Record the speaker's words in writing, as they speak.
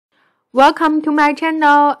Welcome to my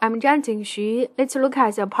channel. I'm Zhang Xu. Let's look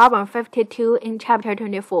at the problem 52 in chapter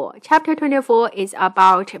 24. Chapter 24 is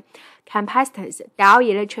about capacitors,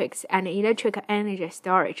 dielectrics, and electric energy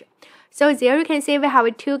storage. So there you can see we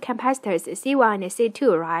have two capacitors, C1 and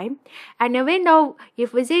C2, right? And we know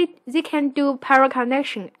if they can do parallel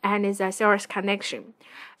connection and the series connection.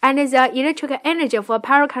 And the electric energy for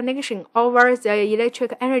parallel connection over the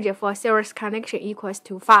electric energy for series connection equals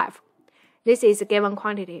to 5. This is given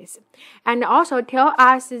quantities. And also tell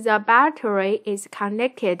us the battery is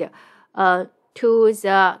connected in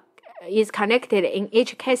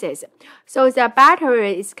each cases. So the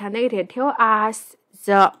battery is connected. Tell us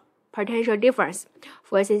the potential difference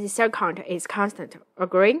for this circuit is constant.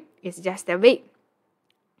 Agree? It's just a V.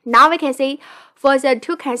 Now we can see for the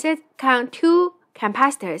two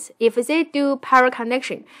capacitors, if they do parallel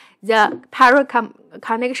connection, the parallel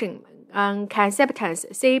connection capacitance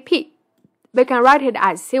CP, we can write it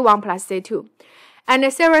as C1 plus C2. And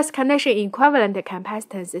the series connection equivalent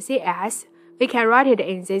capacitance CS, we can write it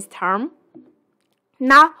in this term.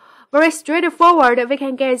 Now, very straightforward, we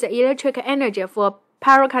can get the electric energy for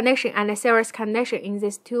parallel connection and series connection in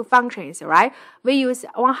these two functions, right? We use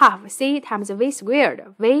 1/2 C times V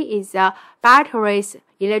squared. V is the battery's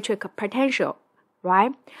electric potential,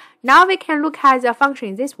 right? Now we can look at the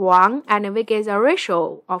function this one, and we get the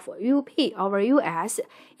ratio of UP over US.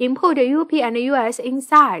 Input UP and US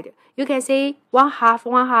inside. You can see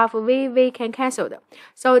 1/2 V can cancel.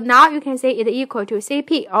 So now you can see it equal to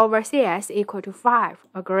CP over CS equal to 5.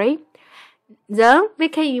 Agree? Then we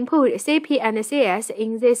can input CP and CS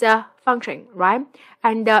in this function, right?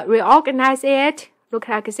 And reorganize it, look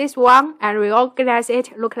like this one, and reorganize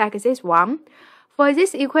it, look like this one. For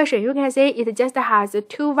this equation, you can see it just has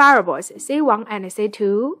two variables, C1 and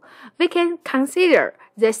C2. We can consider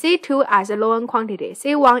the C2 as a known quantity.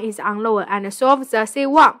 C1 is unknown, and solve the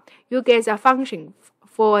C1. You get the function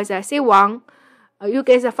for the C1. You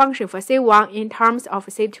get the function for C1 in terms of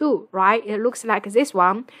C2, right? It looks like this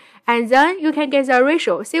one. And then you can get the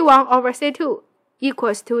ratio C1 over C2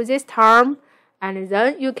 equals to this term. And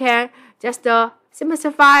then you can just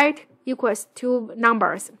simplify it equals two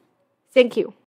numbers. Thank you.